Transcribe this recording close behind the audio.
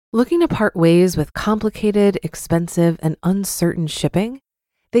Looking to part ways with complicated, expensive, and uncertain shipping?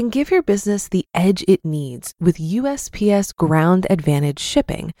 Then give your business the edge it needs with USPS Ground Advantage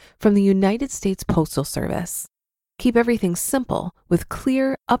shipping from the United States Postal Service. Keep everything simple with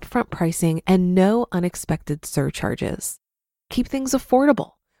clear, upfront pricing and no unexpected surcharges. Keep things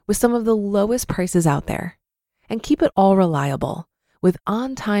affordable with some of the lowest prices out there. And keep it all reliable with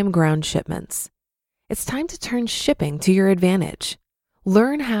on-time ground shipments. It's time to turn shipping to your advantage.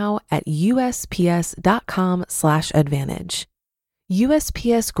 Learn how at USPS.com/advantage.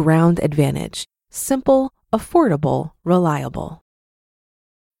 USPS Ground Advantage. Simple, affordable, reliable.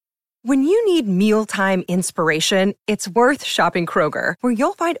 When you need mealtime inspiration, it's worth shopping Kroger, where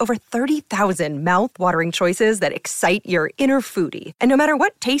you'll find over 30,000 mouth-watering choices that excite your inner foodie. And no matter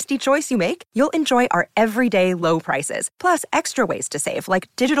what tasty choice you make, you'll enjoy our everyday low prices, plus extra ways to save, like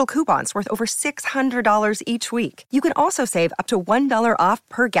digital coupons worth over $600 each week. You can also save up to $1 off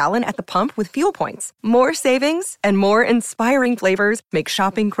per gallon at the pump with fuel points. More savings and more inspiring flavors make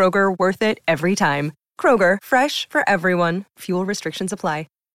shopping Kroger worth it every time. Kroger, fresh for everyone. Fuel restrictions apply.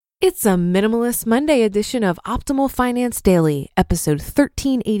 It's a Minimalist Monday edition of Optimal Finance Daily, episode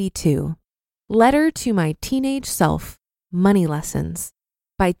 1382. Letter to My Teenage Self, Money Lessons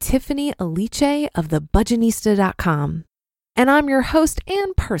by Tiffany Aliche of the Budgetnista.com. And I'm your host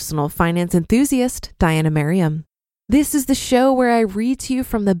and personal finance enthusiast, Diana Merriam. This is the show where I read to you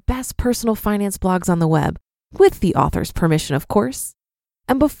from the best personal finance blogs on the web, with the author's permission, of course.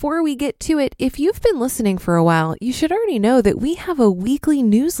 And before we get to it, if you've been listening for a while, you should already know that we have a weekly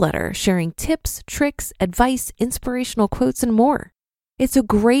newsletter sharing tips, tricks, advice, inspirational quotes, and more. It's a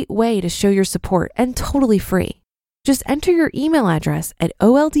great way to show your support and totally free. Just enter your email address at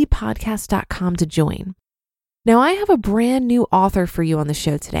oldpodcast.com to join. Now, I have a brand new author for you on the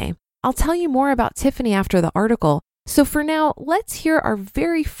show today. I'll tell you more about Tiffany after the article. So for now, let's hear our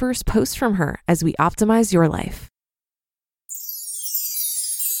very first post from her as we optimize your life.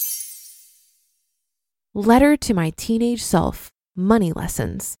 Letter to My Teenage Self, Money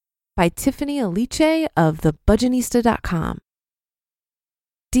Lessons by Tiffany Aliche of the Budgetnista.com.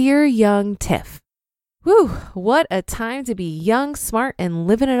 Dear young Tiff, whew, what a time to be young, smart, and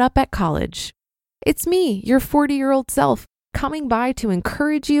living it up at college. It's me, your 40-year-old self, coming by to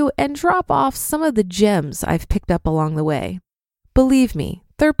encourage you and drop off some of the gems I've picked up along the way. Believe me,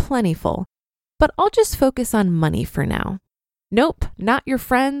 they're plentiful, but I'll just focus on money for now. Nope, not your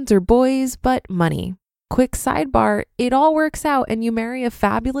friends or boys, but money. Quick sidebar, it all works out and you marry a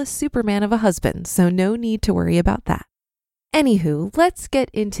fabulous Superman of a husband, so no need to worry about that. Anywho, let's get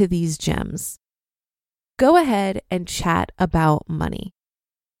into these gems. Go ahead and chat about money.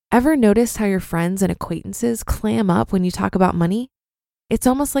 Ever notice how your friends and acquaintances clam up when you talk about money? It's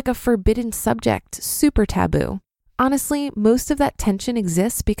almost like a forbidden subject, super taboo. Honestly, most of that tension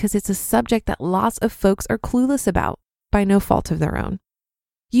exists because it's a subject that lots of folks are clueless about, by no fault of their own.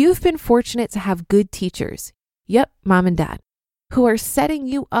 You've been fortunate to have good teachers, yep, mom and dad, who are setting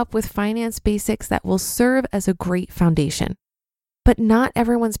you up with finance basics that will serve as a great foundation. But not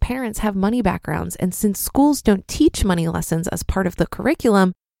everyone's parents have money backgrounds, and since schools don't teach money lessons as part of the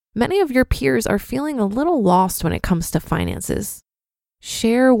curriculum, many of your peers are feeling a little lost when it comes to finances.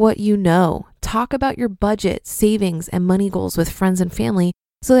 Share what you know. Talk about your budget, savings, and money goals with friends and family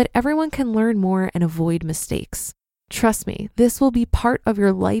so that everyone can learn more and avoid mistakes. Trust me, this will be part of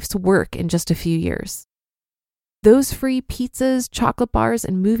your life's work in just a few years. Those free pizzas, chocolate bars,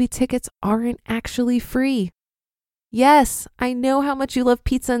 and movie tickets aren't actually free. Yes, I know how much you love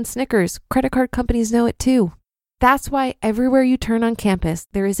pizza and Snickers. Credit card companies know it too. That's why everywhere you turn on campus,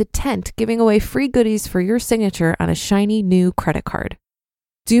 there is a tent giving away free goodies for your signature on a shiny new credit card.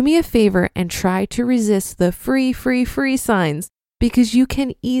 Do me a favor and try to resist the free signs, because you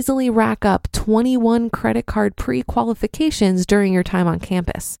can easily rack up 21 credit card pre-qualifications during your time on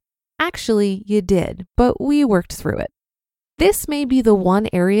campus. Actually, you did, but we worked through it. This may be the one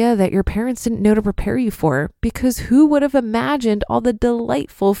area that your parents didn't know to prepare you for, because who would have imagined all the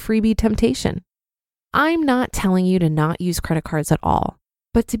delightful freebie temptation? I'm not telling you to not use credit cards at all,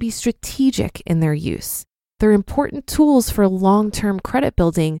 but to be strategic in their use. They're important tools for long-term credit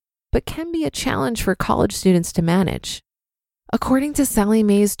building, but can be a challenge for college students to manage. According to Sallie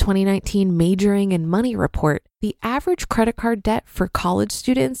Mae's 2019 Majoring in Money report, the average credit card debt for college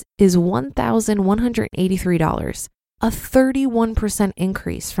students is $1,183, a 31%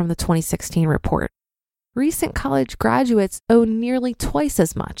 increase from the 2016 report. Recent college graduates owe nearly twice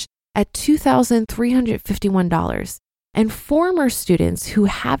as much, at $2,351, and former students who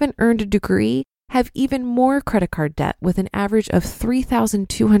haven't earned a degree have even more credit card debt with an average of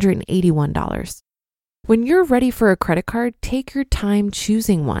 $3,281. When you're ready for a credit card, take your time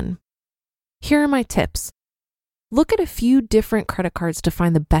choosing one. Here are my tips. Look at a few different credit cards to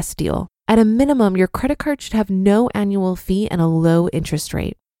find the best deal. At a minimum, your credit card should have no annual fee and a low interest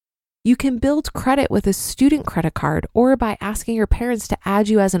rate. You can build credit with a student credit card or by asking your parents to add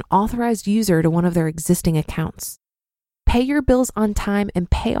you as an authorized user to one of their existing accounts. Pay your bills on time and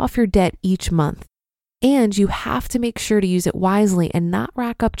pay off your debt each month. And you have to make sure to use it wisely and not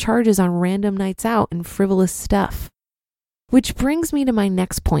rack up charges on random nights out and frivolous stuff. Which brings me to my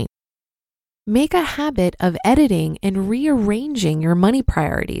next point. Make a habit of editing and rearranging your money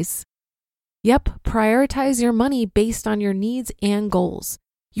priorities. Yep, prioritize your money based on your needs and goals.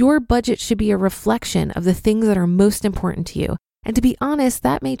 Your budget should be a reflection of the things that are most important to you. And to be honest,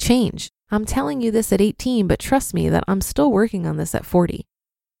 that may change. I'm telling you this at 18, but trust me that I'm still working on this at 40.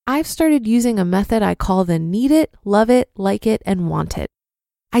 I've started using a method I call the need it, love it, like it, and want it.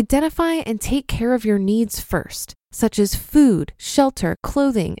 Identify and take care of your needs first, such as food, shelter,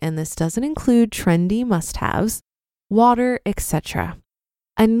 clothing, and this doesn't include trendy must-haves, water, etc.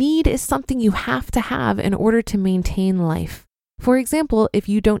 A need is something you have to have in order to maintain life. For example, if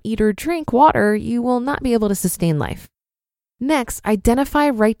you don't eat or drink water, you will not be able to sustain life. Next,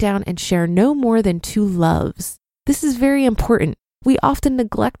 identify, write down, and share no more than 2 loves. This is very important. We often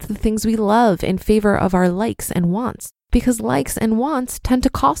neglect the things we love in favor of our likes and wants because likes and wants tend to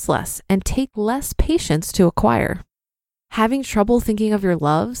cost less and take less patience to acquire. Having trouble thinking of your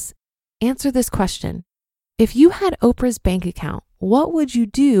loves? Answer this question. If you had Oprah's bank account, what would you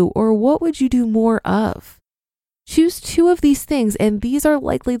do or what would you do more of? Choose 2 of these things, and these are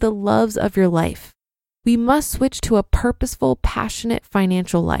likely the loves of your life. We must switch to a purposeful, passionate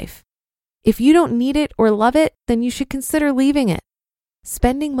financial life. If you don't need it or love it, then you should consider leaving it.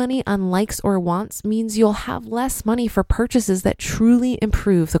 Spending money on likes or wants means you'll have less money for purchases that truly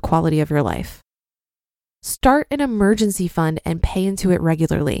improve the quality of your life. Start an emergency fund and pay into it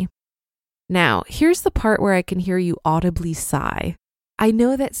regularly. Now, here's the part where I can hear you audibly sigh. I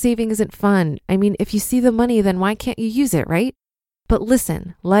know that saving isn't fun. I mean, if you see the money, then why can't you use it, right? But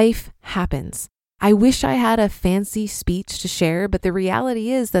listen, life happens. I wish I had a fancy speech to share, but the reality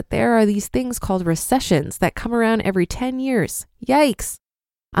is that there are these things called recessions that come around every 10 years. Yikes!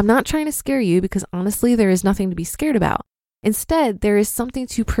 I'm not trying to scare you because honestly, there is nothing to be scared about. Instead, there is something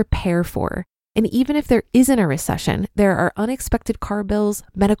to prepare for. And even if there isn't a recession, there are unexpected car bills,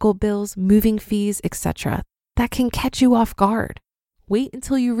 medical bills, moving fees, etc. that can catch you off guard. Wait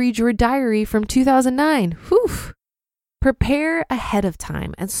until you read your diary from 2009. Whew! Prepare ahead of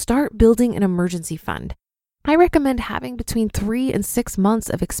time and start building an emergency fund. I recommend having between 3 and 6 months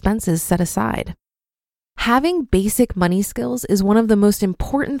of expenses set aside. Having basic money skills is one of the most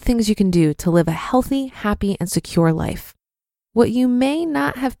important things you can do to live a healthy, happy, and secure life. What you may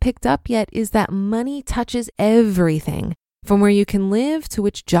not have picked up yet is that money touches everything, from where you can live to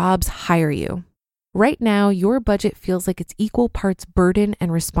which jobs hire you. Right now, your budget feels like it's equal parts burden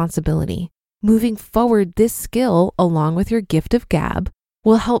and responsibility. Moving forward, this skill, along with your gift of gab,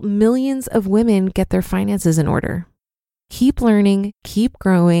 will help millions of women get their finances in order. Keep learning, keep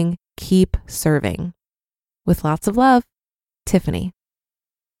growing, keep serving. With lots of love, Tiffany.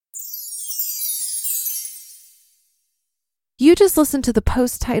 You just listened to the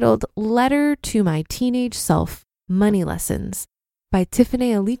post titled Letter to My Teenage Self, Money Lessons by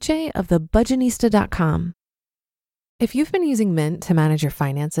Tiffany Aliche of the Budgetnista.com. If you've been using Mint to manage your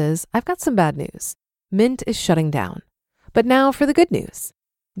finances, I've got some bad news. Mint is shutting down. But now for the good news.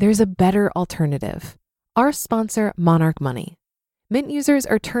 There's a better alternative. Our sponsor, Monarch Money. Mint users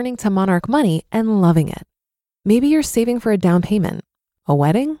are turning to Monarch Money and loving it. Maybe you're saving for a down payment, a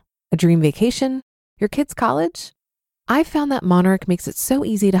wedding, a dream vacation, your kid's college. I've found that Monarch makes it so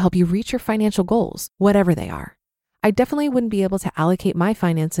easy to help you reach your financial goals, whatever they are. I definitely wouldn't be able to allocate my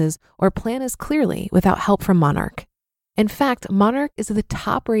finances or plan as clearly without help from Monarch. In fact, Monarch is the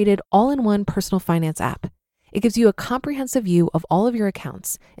top-rated all-in-one personal finance app. It gives you a comprehensive view of all of your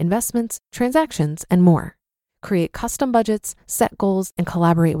accounts, investments, transactions, and more. Create custom budgets, set goals, and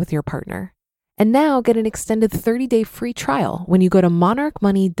collaborate with your partner. And now get an extended 30-day free trial when you go to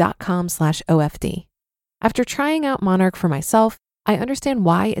monarchmoney.com/OFD. After trying out Monarch for myself, I understand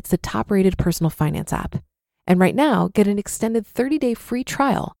why it's the top-rated personal finance app. And right now, get an extended 30-day free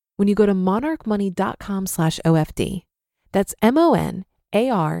trial when you go to monarchmoney.com/OFD. That's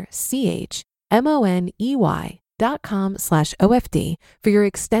monarchmoney.com/OFD for your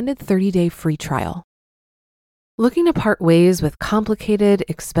extended 30-day free trial. Looking to part ways with complicated,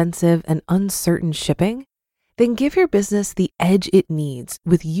 expensive, and uncertain shipping? Then give your business the edge it needs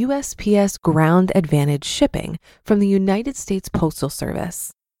with USPS Ground Advantage shipping from the United States Postal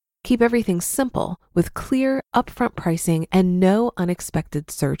Service. Keep everything simple with clear, upfront pricing and no unexpected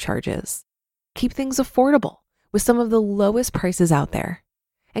surcharges. Keep things affordable with some of the lowest prices out there.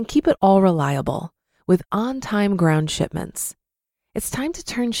 And keep it all reliable with on-time ground shipments. It's time to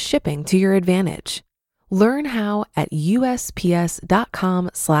turn shipping to your advantage. Learn how at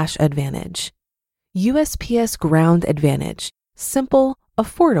USPS.com/advantage. USPS Ground Advantage. Simple,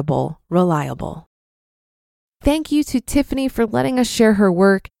 affordable, reliable. Thank you to Tiffany for letting us share her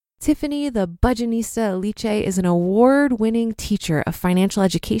work. Tiffany, the Budgetnista Aliche, is an award-winning teacher of financial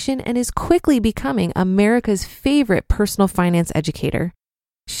education and is quickly becoming America's favorite personal finance educator.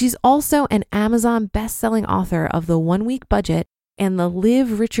 She's also an Amazon best-selling author of the 1 Week Budget and the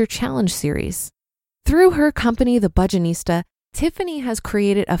Live Richer Challenge series. Through her company, The Budgetnista, Tiffany has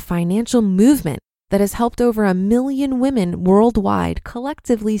created a financial movement that has helped over 1 million women worldwide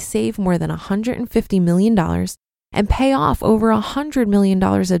collectively save more than $150 million and pay off over $100 million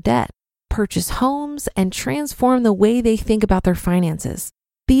of debt, purchase homes, and transform the way they think about their finances.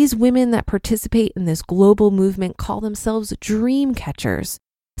 These women that participate in this global movement call themselves dream catchers.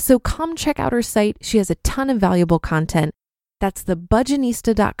 So come check out her site. She has a ton of valuable content. That's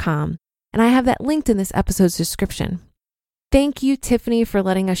thebudgetnista.com. And I have that linked in this episode's description. Thank you, Tiffany, for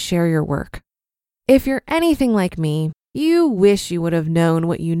letting us share your work. If you're anything like me, you wish you would have known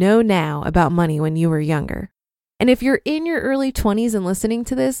what you know now about money when you were younger. And if you're in your early 20s and listening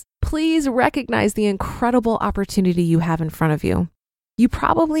to this, please recognize the incredible opportunity you have in front of you. You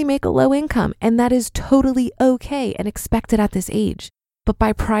probably make a low income, and that is totally okay and expected at this age. But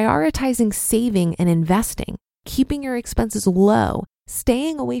by prioritizing saving and investing, keeping your expenses low,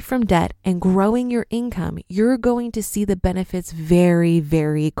 staying away from debt, and growing your income, you're going to see the benefits very,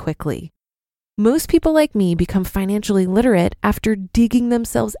 very quickly. Most people like me become financially literate after digging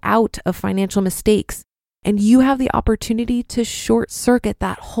themselves out of financial mistakes, and you have the opportunity to short circuit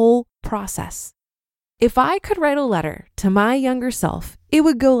that whole process. If I could write a letter to my younger self, it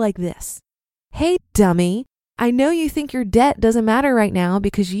would go like this. Hey, dummy, I know you think your debt doesn't matter right now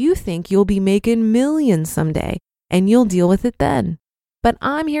because you think you'll be making millions someday and you'll deal with it then. But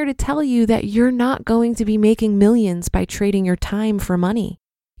I'm here to tell you that you're not going to be making millions by trading your time for money.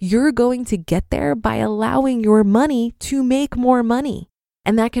 You're going to get there by allowing your money to make more money.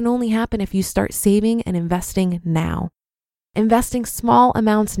 And that can only happen if you start saving and investing now. Investing small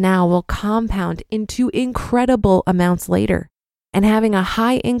amounts now will compound into incredible amounts later. And having a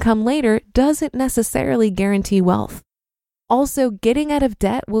high income later doesn't necessarily guarantee wealth. Also, getting out of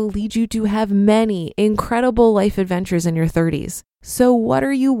debt will lead you to have many incredible life adventures in your 30s. So what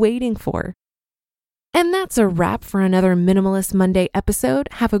are you waiting for? And that's a wrap for another Minimalist Monday episode.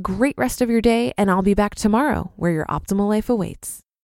 Have a great rest of your day, and I'll be back tomorrow where your optimal life awaits.